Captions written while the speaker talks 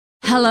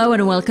Hello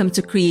and welcome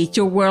to Create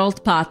Your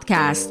World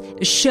podcast,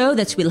 a show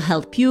that will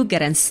help you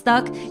get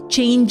unstuck,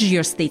 change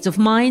your state of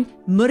mind,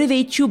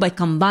 motivate you by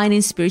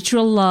combining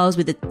spiritual laws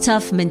with a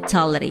tough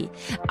mentality.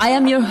 I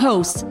am your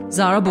host,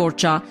 Zara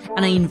Borgia,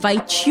 and I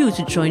invite you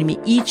to join me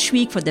each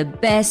week for the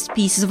best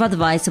pieces of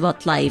advice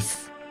about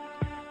life.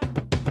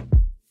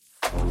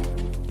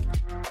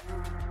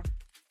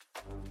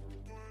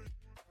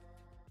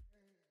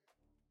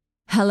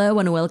 Hello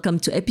and welcome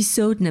to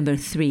episode number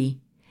 3.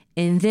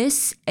 In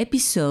this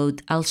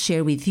episode, I'll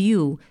share with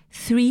you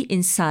 3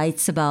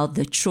 insights about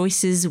the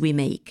choices we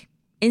make.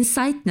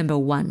 Insight number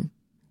 1.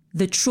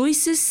 The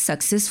choices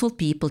successful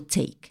people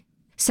take.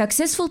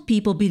 Successful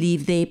people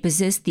believe they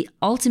possess the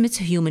ultimate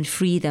human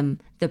freedom,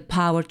 the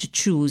power to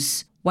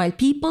choose, while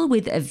people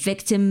with a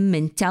victim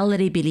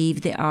mentality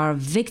believe they are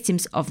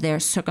victims of their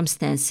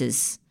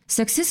circumstances.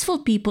 Successful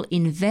people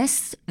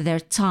invest their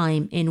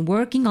time in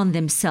working on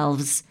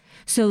themselves,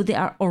 so they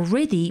are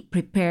already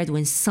prepared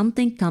when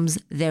something comes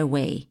their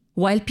way.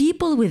 While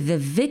people with the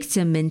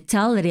victim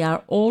mentality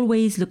are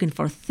always looking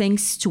for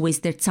things to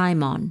waste their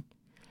time on.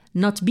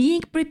 Not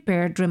being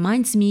prepared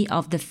reminds me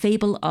of the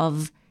fable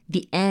of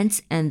the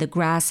ant and the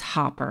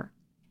grasshopper.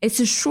 It's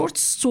a short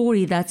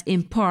story that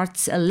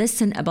imparts a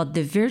lesson about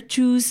the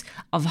virtues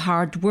of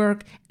hard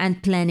work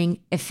and planning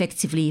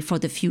effectively for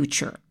the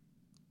future.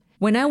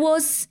 When I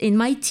was in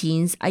my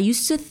teens, I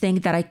used to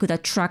think that I could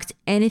attract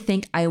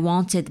anything I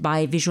wanted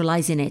by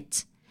visualizing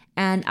it.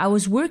 And I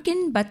was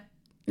working, but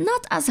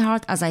not as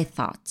hard as I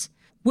thought.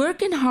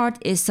 Working hard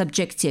is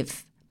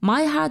subjective.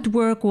 My hard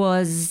work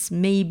was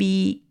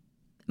maybe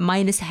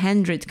minus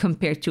 100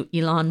 compared to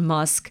Elon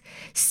Musk,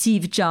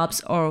 Steve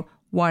Jobs, or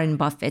Warren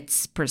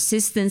Buffett's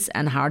persistence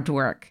and hard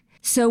work.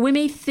 So we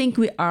may think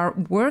we are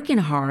working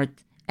hard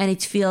and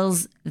it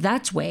feels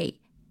that way,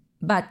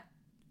 but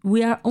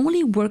we are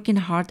only working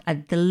hard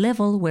at the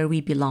level where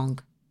we belong.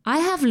 I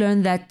have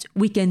learned that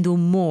we can do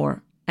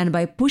more, and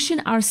by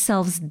pushing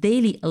ourselves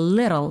daily a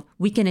little,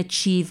 we can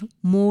achieve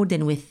more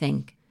than we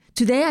think.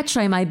 Today, I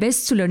try my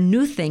best to learn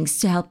new things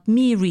to help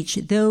me reach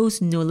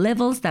those new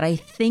levels that I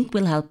think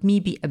will help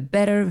me be a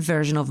better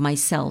version of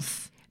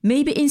myself.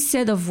 Maybe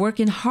instead of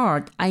working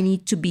hard, I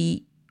need to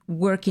be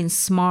working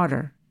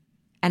smarter.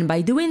 And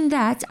by doing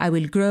that, I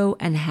will grow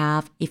and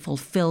have a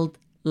fulfilled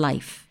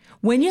life.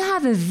 When you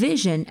have a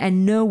vision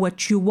and know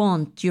what you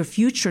want your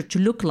future to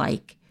look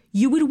like,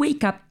 you will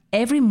wake up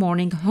every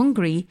morning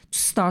hungry to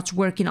start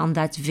working on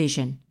that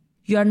vision.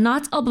 You are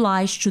not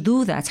obliged to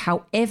do that,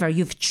 however,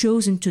 you've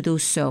chosen to do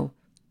so.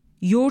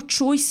 Your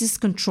choices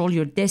control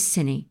your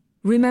destiny.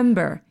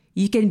 Remember,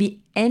 you can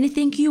be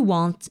anything you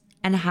want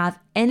and have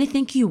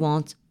anything you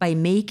want by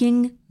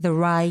making the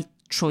right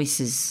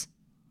choices.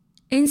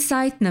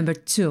 Insight number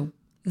 2.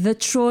 The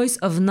choice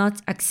of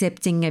not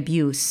accepting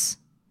abuse.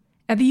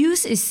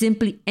 Abuse is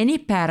simply any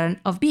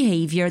pattern of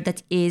behavior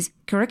that is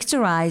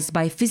characterized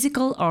by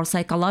physical or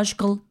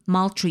psychological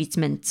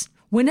maltreatment.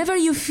 Whenever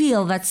you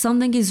feel that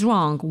something is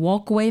wrong,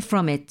 walk away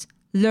from it.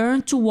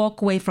 Learn to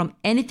walk away from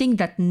anything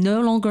that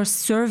no longer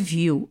serves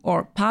you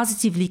or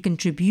positively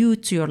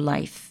contribute to your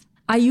life.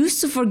 I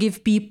used to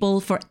forgive people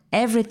for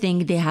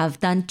everything they have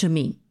done to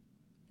me.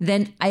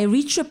 Then I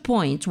reached a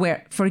point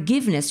where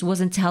forgiveness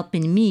wasn't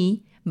helping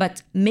me,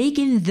 but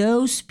making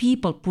those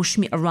people push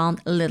me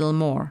around a little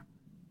more.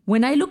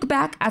 When I look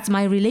back at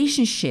my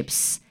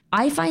relationships,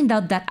 I find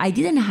out that I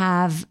didn't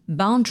have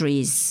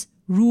boundaries,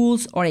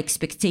 rules, or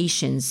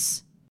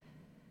expectations.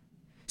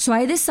 So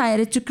I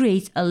decided to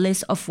create a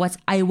list of what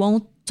I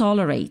won't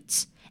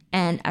tolerate.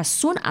 And as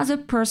soon as a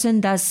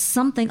person does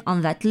something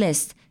on that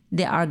list,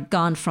 they are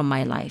gone from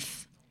my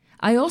life.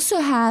 I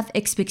also have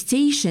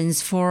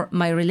expectations for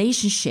my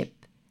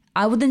relationship.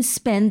 I wouldn't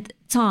spend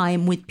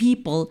time with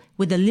people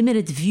with a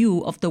limited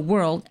view of the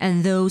world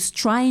and those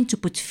trying to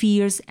put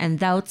fears and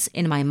doubts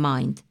in my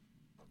mind.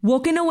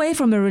 Walking away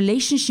from a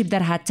relationship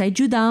that had tied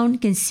you down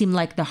can seem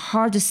like the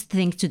hardest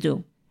thing to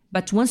do.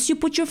 But once you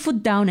put your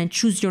foot down and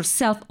choose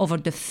yourself over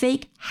the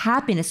fake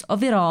happiness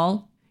of it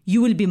all, you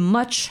will be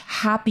much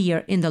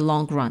happier in the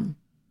long run.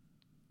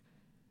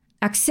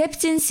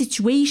 Accepting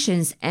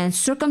situations and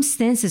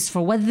circumstances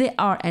for what they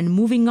are and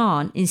moving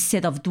on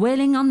instead of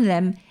dwelling on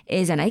them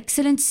is an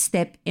excellent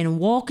step in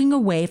walking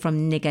away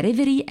from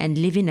negativity and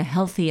living a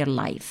healthier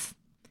life.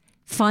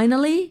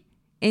 Finally,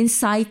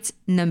 insight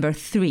number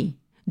 3,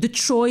 the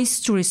choice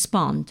to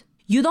respond.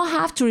 You don't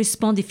have to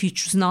respond if you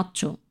choose not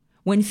to.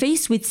 When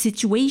faced with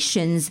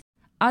situations,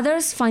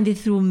 others find it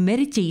through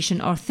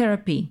meditation or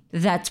therapy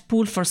that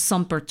pull for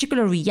some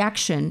particular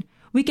reaction,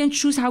 we can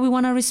choose how we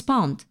want to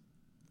respond.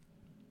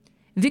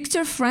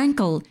 Viktor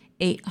Frankl,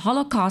 a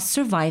Holocaust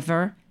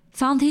survivor,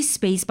 found his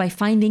space by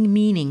finding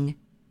meaning.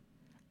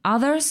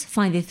 Others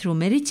find it through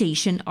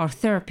meditation or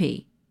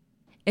therapy.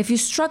 If you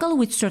struggle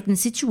with certain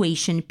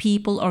situation,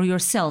 people, or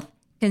yourself,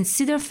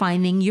 consider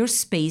finding your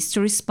space to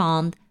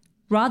respond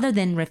rather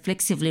than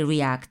reflexively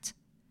react.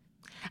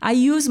 I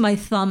use my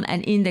thumb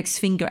and index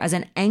finger as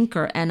an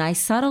anchor and I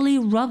subtly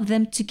rub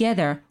them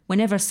together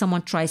whenever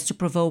someone tries to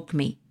provoke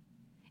me.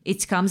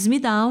 It calms me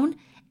down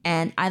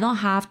and I don't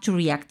have to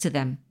react to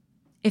them.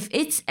 If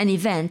it's an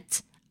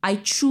event, I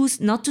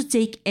choose not to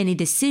take any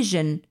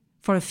decision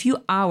for a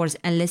few hours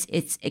unless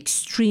it's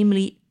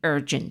extremely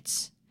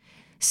urgent.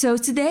 So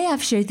today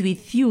I've shared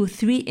with you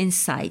 3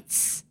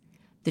 insights: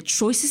 the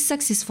choices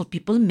successful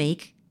people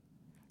make,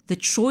 the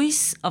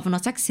choice of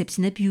not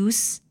accepting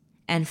abuse,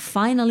 and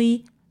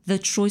finally, the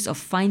choice of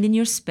finding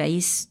your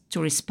space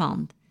to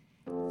respond.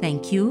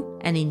 Thank you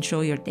and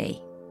enjoy your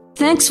day.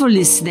 Thanks for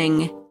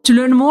listening. To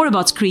learn more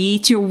about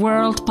Create Your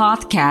World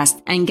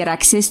podcast and get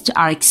access to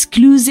our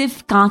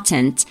exclusive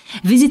content,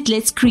 visit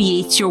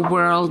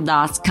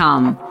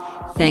letscreateyourworld.com.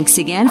 Thanks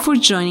again for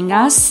joining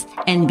us,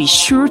 and be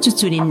sure to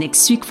tune in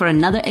next week for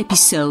another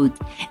episode.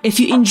 If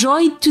you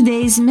enjoyed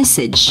today's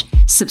message,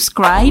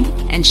 subscribe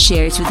and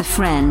share it with a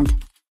friend.